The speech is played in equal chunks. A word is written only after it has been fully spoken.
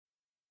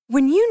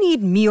When you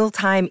need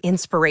mealtime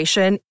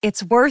inspiration,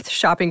 it's worth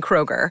shopping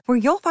Kroger, where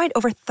you'll find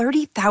over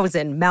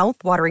 30,000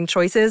 mouth-watering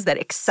choices that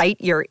excite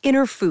your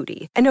inner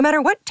foodie. And no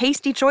matter what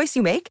tasty choice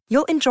you make,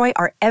 you'll enjoy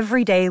our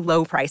everyday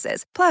low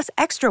prices, plus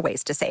extra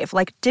ways to save,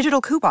 like digital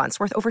coupons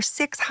worth over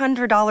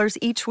 $600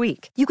 each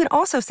week. You can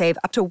also save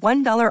up to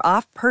 $1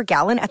 off per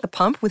gallon at the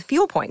pump with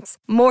fuel points.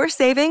 More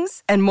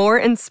savings and more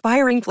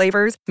inspiring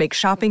flavors make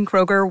shopping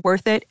Kroger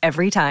worth it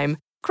every time.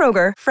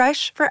 Kroger,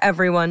 fresh for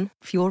everyone.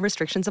 Fuel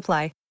restrictions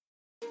apply.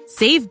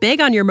 Save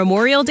big on your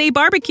Memorial Day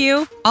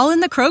barbecue, all in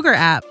the Kroger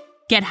app.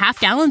 Get half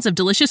gallons of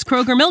delicious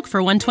Kroger milk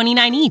for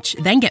 $1.29 each.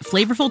 Then get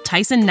flavorful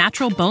Tyson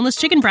natural boneless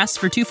chicken breasts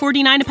for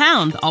 $2.49 a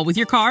pound, all with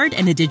your card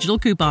and a digital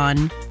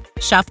coupon.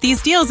 Shop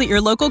these deals at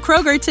your local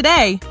Kroger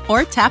today,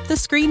 or tap the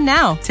screen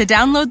now to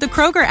download the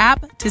Kroger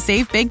app to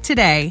save big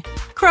today.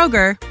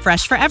 Kroger,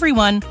 fresh for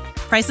everyone.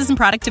 Prices and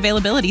product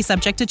availability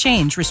subject to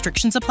change.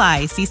 Restrictions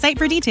apply. See site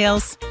for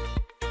details.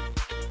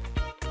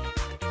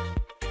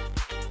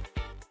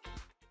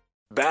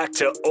 Back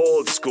to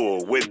old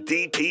school with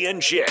DP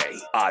and J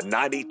on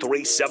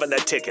 93.7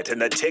 The Ticket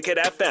and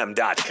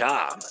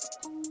theticketfm.com.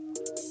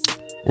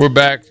 We're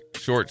back.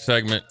 Short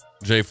segment.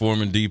 Jay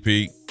Foreman,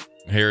 DP,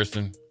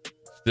 Harrison.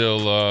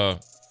 Still, I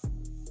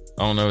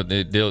don't know,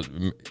 they're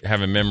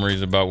having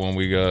memories about when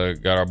we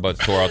got our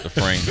butts tore out the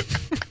frame.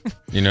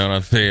 You know what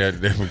I'm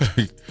saying?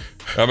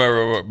 I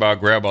remember my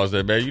grandma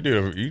said, man, you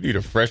need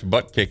a fresh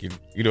butt kicking.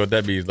 You know what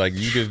that means? Like,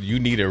 you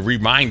need a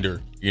reminder,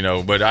 you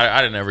know, but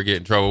I didn't ever get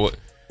in trouble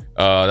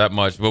that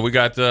much. But we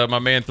got my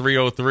man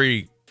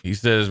 303. He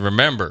says,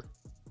 remember,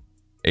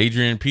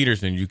 Adrian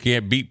Peterson, you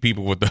can't beat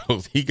people with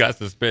those. He got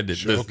suspended.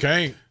 Sure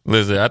can't.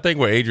 Listen, I think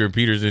what Adrian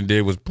Peterson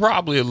did was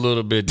probably a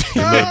little bit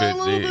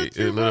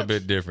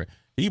different.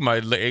 He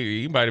might have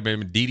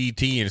been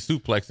DDT and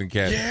suplexing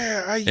cats.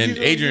 Yeah, and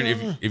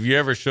Adrian, if you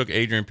ever shook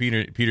Adrian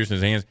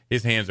Peterson's hands,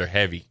 his hands are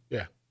heavy.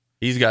 Yeah,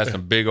 he's got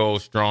some big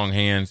old strong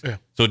hands. Yeah.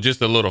 So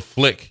just a little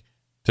flick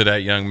to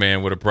that young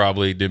man would have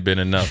probably been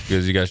enough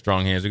because he got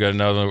strong hands. We got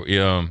another.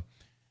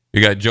 We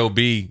got Joe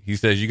B. He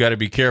says you got to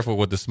be careful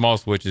with the small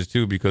switches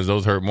too because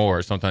those hurt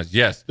more sometimes.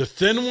 Yes, the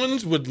thin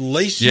ones would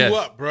lace you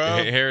up,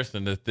 bro.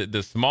 Harrison,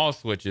 the small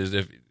switches.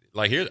 If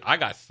like here, I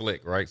got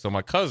slick, right? So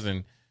my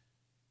cousin,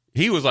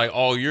 he was like,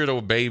 "Oh, you're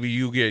the baby.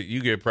 You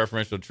get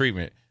preferential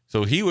treatment."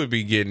 So he would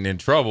be getting in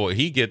trouble.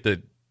 He get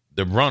the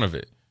brunt of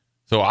it.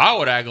 So I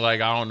would act like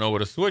I don't know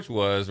what a switch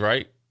was,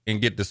 right, and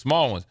get the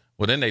small ones.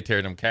 Well, then they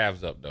tear them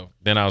calves up, though.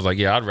 Then I was like,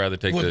 yeah, I'd rather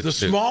take the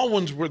small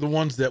ones were the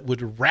ones that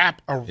would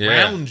wrap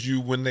around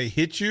you when they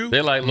hit you.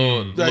 They're like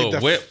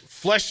little whip.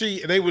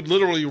 Fleshy. They would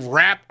literally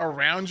wrap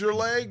around your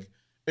leg,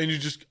 and you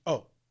just,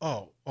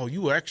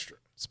 you extra.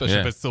 Especially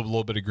if it's still a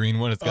little bit of green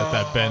one. It's got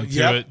that bend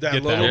to it. That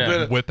get little that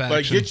bit of, whip action.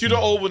 Like, get you the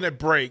old one that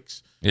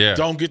breaks. Yeah.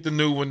 Don't get the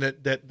new one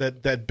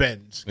that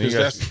bends.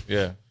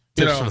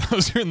 Tips for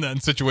those who are in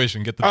that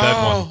situation: get the dead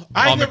one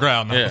on the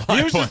ground. Yeah.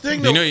 Here's the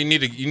thing, though. You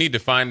need to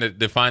find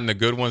the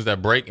good ones that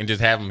break and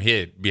just have them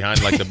hid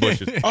behind like the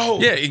bushes. You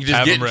can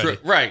just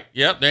get right.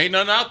 Yep, there ain't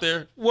nothing out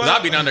there. Well,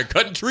 I'd be down there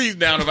cutting trees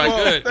down if I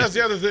could. That's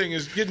the other thing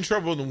is get in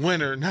trouble in the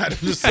winter, not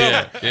in the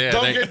summer.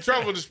 Don't get in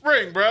trouble in the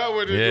spring, bro.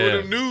 With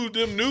them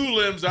new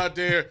limbs out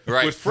there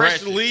with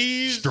fresh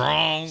leaves,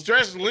 strong,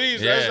 fresh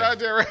leaves. That's out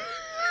there.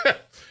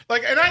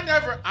 Like, and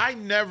I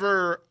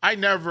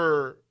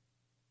never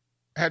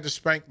had to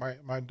spank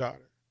my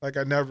daughter. Like,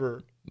 I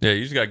never. Yeah,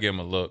 you just got to give him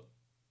a look.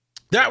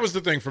 That was the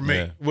thing for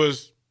me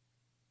was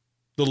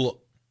the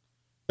look.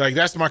 Like,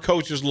 that's my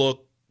coach's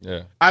look.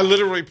 Yeah. I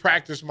literally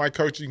practiced my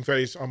coaching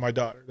face on my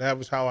daughter. That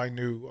was how I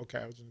knew, okay,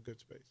 I was in a good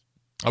space.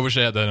 I wish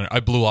I had that.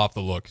 I blew off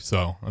the look,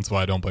 so that's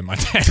why I don't blame my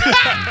dad.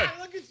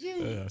 Look at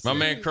you. My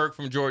man Kirk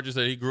from Georgia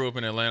said he grew up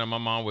in Atlanta. My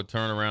mom would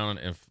turn around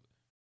and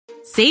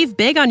Save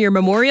big on your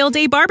Memorial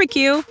Day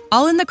barbecue,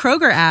 all in the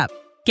Kroger app.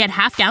 Get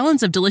half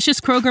gallons of delicious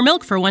Kroger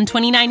milk for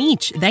 $1.29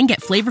 each. Then get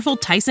flavorful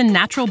Tyson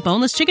natural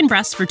boneless chicken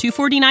breasts for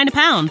 $2.49 a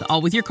pound,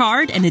 all with your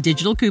card and a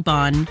digital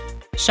coupon.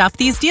 Shop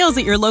these deals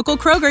at your local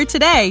Kroger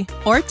today,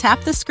 or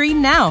tap the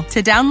screen now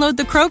to download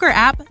the Kroger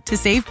app to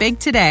save big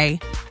today.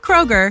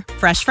 Kroger,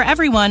 fresh for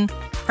everyone.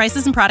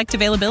 Prices and product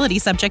availability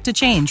subject to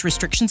change.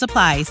 Restrictions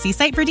apply. See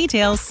site for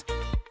details.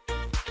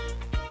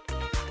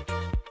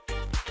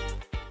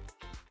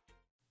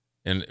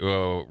 and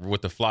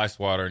with the fly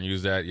swatter and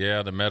use that.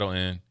 Yeah, the metal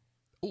end.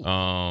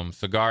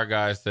 Cigar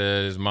guy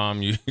said his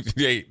mom used.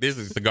 Hey, this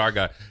is cigar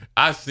guy.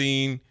 I've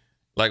seen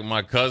like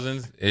my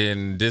cousins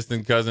and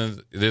distant cousins.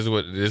 This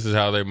is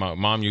how my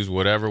mom used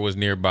whatever was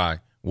nearby.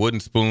 Wooden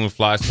spoon,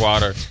 fly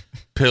swatter,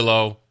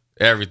 pillow,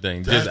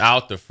 everything, just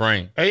out the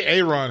frame.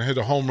 Aaron had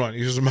a home run.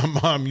 He says my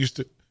mom used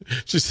to.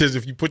 She says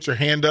if you put your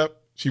hand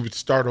up, she would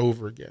start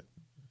over again.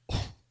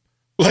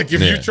 Like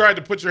if you tried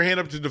to put your hand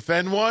up to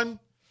defend one,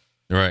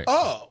 right?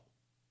 Oh,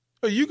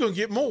 you gonna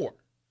get more.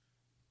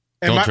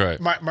 And Don't try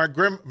it. My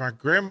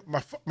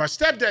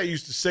stepdad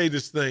used to say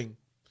this thing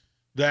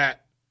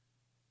that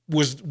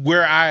was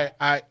where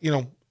I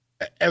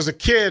as a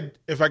kid,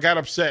 if I got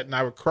upset and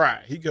I would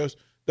cry, he goes,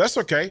 "That's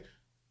okay.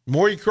 The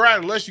more you cry,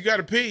 the less you got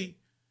to pee."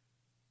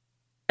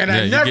 And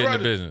yeah, I never get in the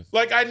business.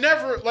 I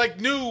never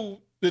knew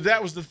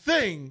that was the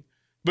thing,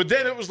 but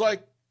then it was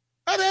like,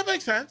 oh, that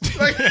makes sense.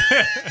 Like,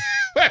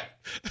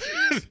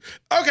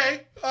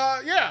 okay,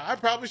 yeah, I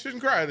probably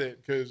shouldn't cry then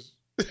because.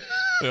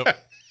 Yep.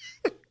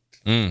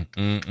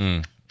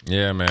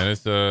 Yeah, man,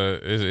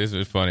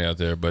 it's funny out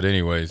there. But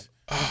anyways,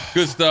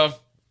 good stuff.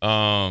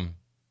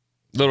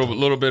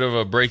 Little bit of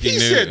a breaking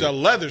news. He said the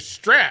leather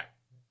strap.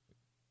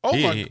 Oh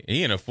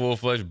he in a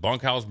full-fledged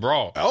bunkhouse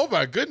brawl. Oh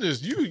my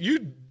goodness,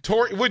 you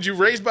tore. Would you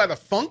raised by the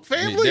Funk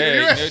family?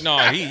 Yeah,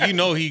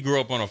 no, he grew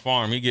up on a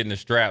farm. He getting a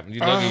strap. He's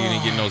lucky he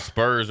didn't get no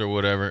spurs or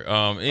whatever.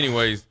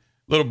 Anyways,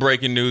 little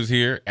breaking news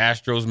here.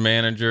 Astros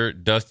manager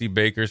Dusty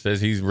Baker says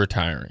he's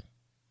retiring.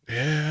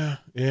 Yeah.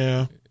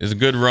 It's a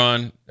good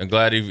run. I'm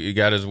glad he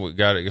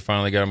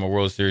finally got him a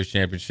World Series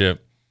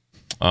championship.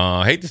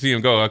 I hate to see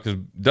him go because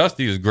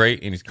Dusty is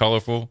great and he's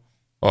colorful.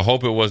 I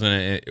hope it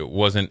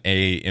wasn't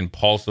a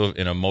impulsive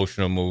and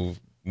emotional move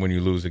when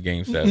you lose a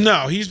game 7.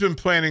 No, he's been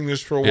planning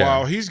this for a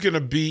while. He's going to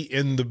be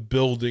in the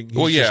building.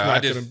 He's just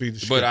not going to be the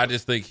script. But I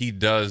just think he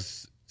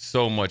does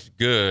so much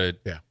good.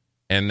 Yeah.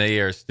 And they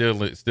are still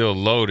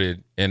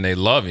loaded and they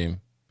love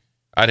him.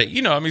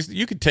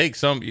 You could take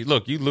some.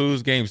 Look, you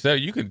lose game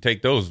 7, you can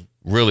take those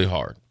really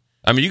hard.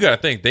 I mean, you got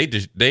to think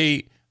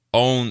they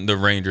own the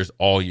Rangers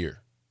all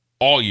year.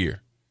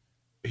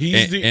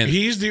 He's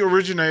the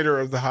originator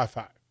of the high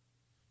five.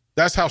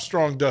 That's how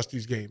strong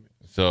Dusty's game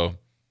is. So,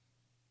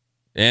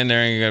 and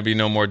there ain't gonna be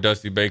no more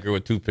Dusty Baker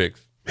with 2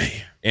 picks, man,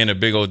 and a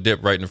big old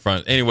dip right in the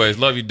front. Anyways,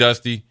 love you,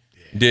 Dusty.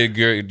 You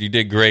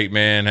did great,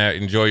 man.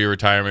 Enjoy your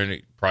retirement.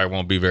 It probably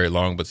won't be very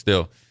long, but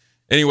still.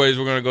 Anyways,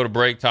 we're gonna go to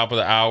break. Top of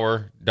the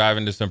hour. Dive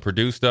into some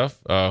Purdue stuff.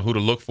 Who to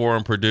look for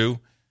in Purdue.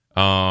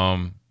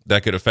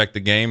 That could affect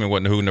the game,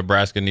 and who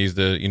Nebraska needs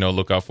to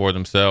look out for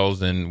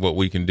themselves, and what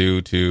we can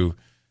do to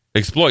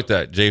exploit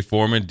that. Jay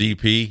Foreman,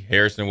 DP,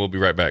 Harrison. We'll be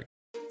right back.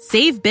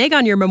 Save big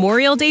on your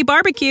Memorial Day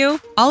barbecue,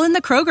 all in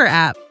the Kroger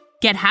app.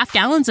 Get half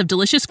gallons of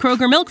delicious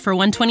Kroger milk for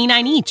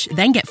 $1.29 each.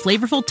 Then get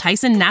flavorful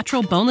Tyson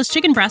natural boneless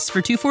chicken breasts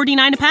for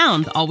 $2.49 a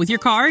pound, all with your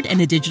card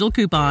and a digital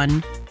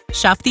coupon.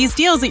 Shop these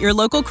deals at your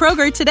local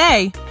Kroger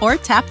today, or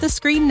tap the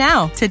screen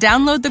now to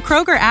download the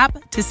Kroger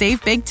app to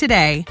save big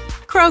today.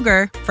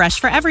 Kroger, fresh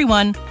for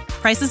everyone.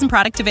 Prices and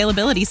product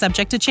availability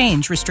subject to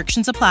change.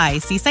 Restrictions apply.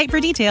 See site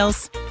for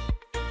details.